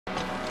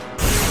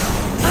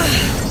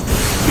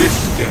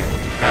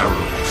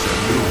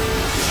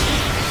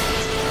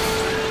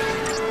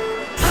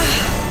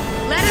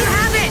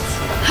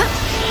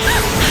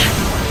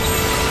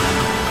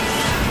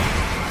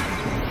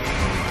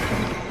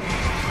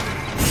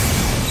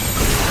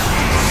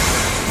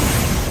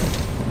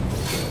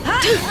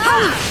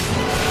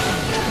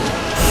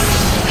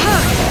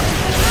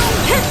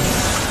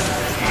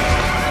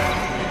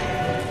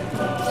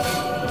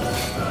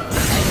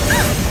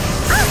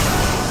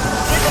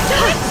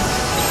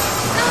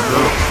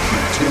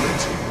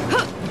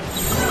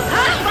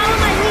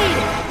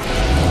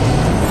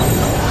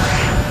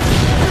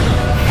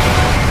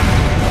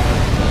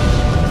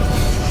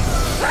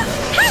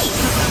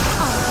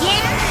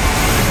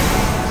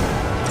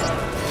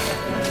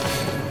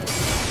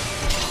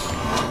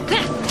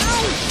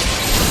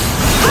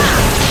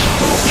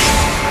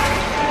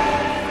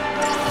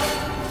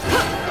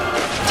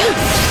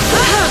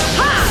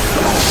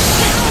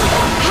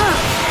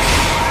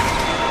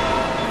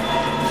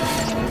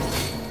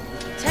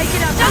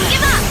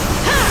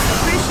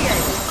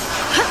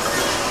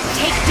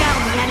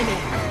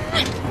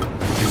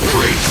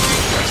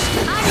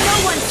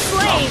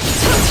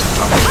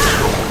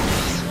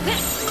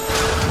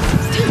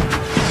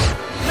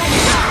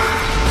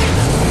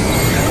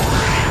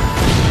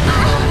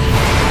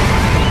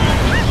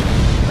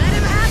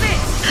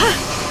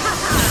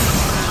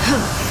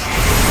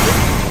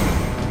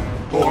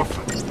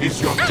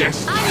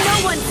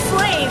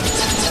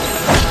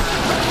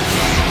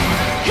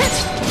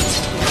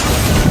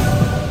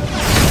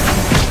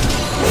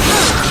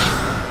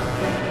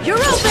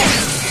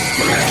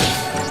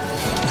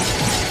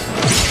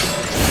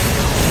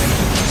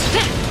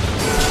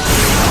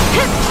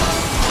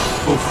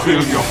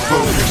Fulfill your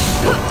focus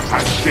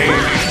and gain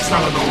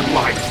eternal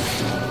life.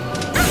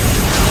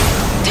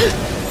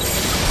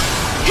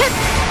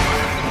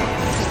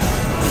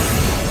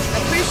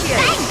 Appreciate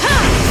it.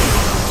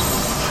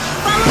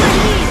 Follow my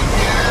lead.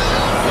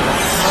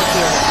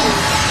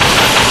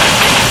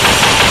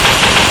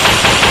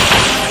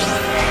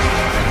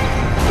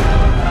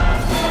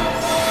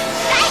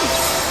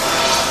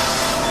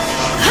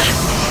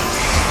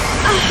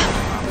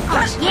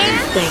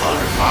 Thank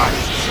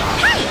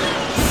you.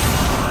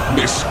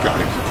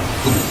 Misguided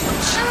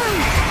fools.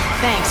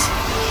 Thanks.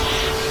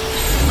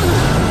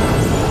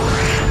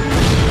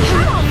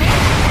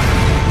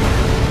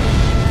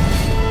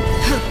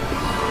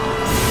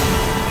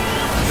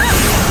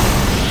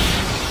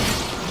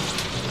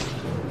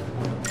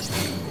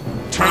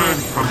 Turn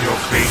from your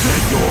fate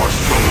and your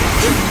soul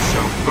too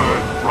shall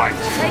burn bright.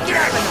 Take it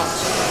up a notch.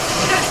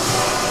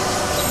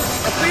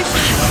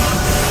 Appreciate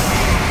it.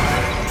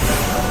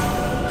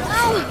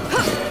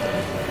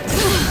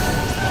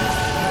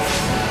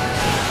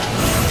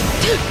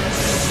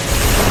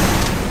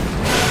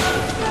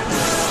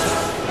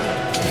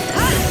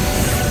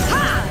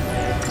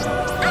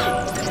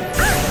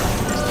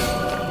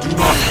 Do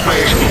not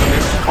fail in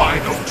this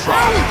final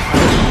trial.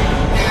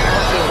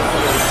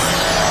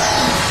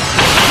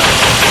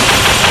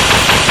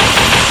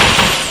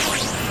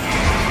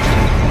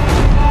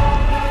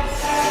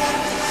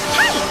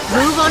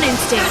 Move on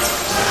instinct.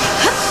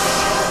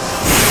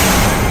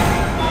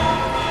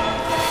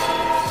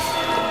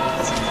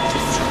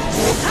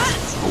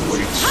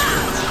 Awaits.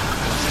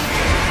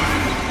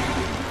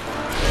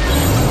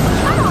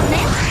 Come on,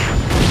 then.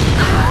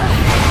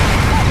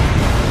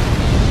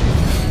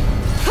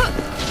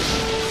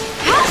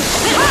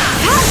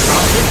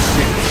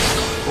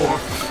 Or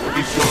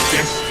is your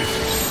destiny?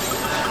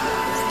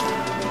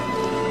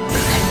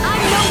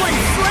 I'm no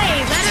one's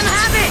slave. Let him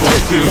have it.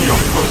 Fulfill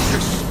your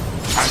purpose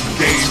and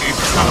gain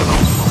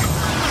eternal life.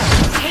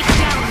 Take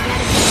down the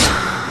enemy.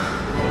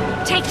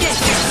 Take this.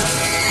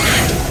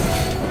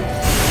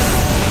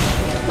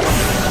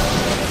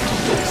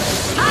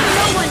 I'm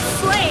no one's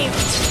slave.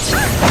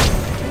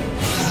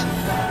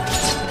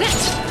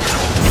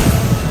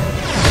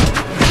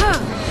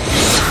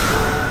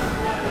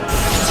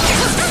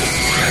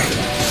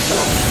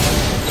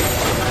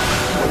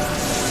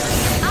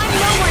 I'm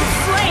no one's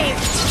slave.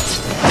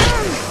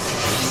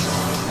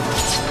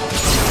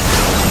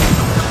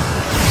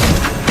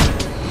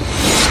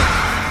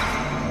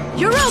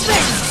 You're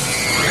open!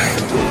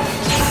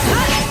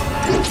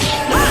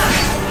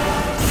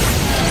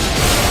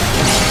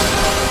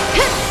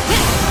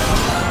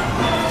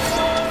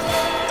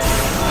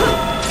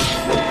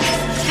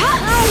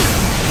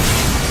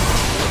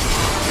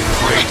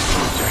 Embrace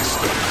your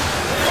destiny.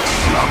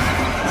 Love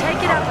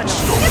Take it up a notch.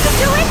 You can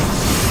do it!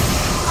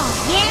 Oh,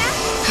 yeah?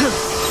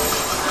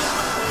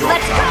 your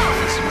Let's go. path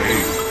is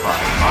made by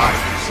my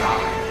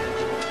design.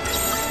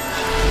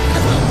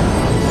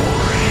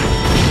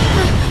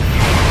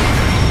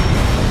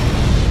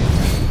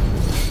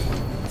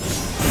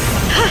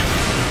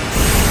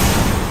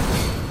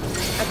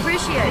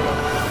 Appreciate it.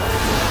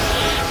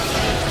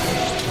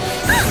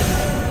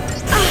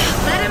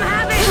 Let him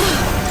have it!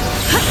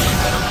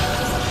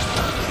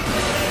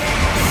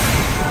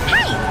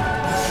 Hey!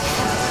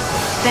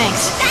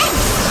 Thanks.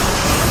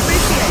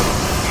 Appreciate it.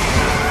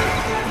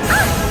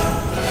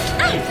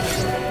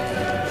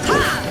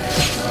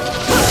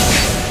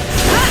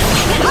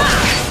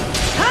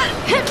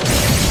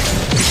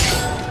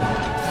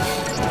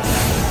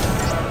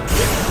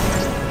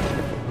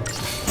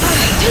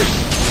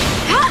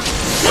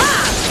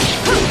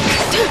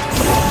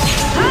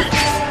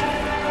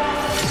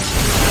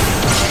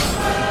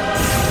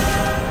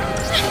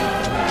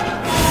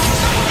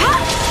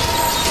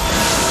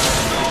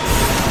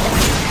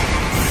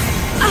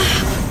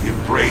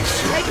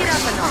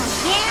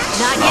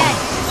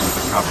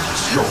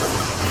 yours.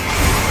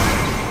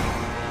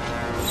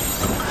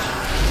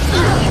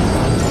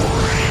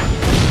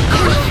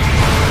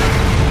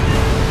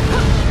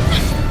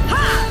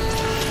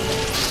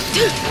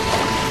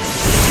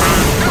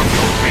 Turn from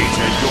your fate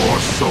and your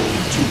soul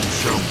too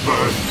shall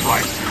burn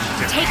bright in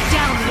death. Take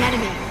down the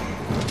enemy.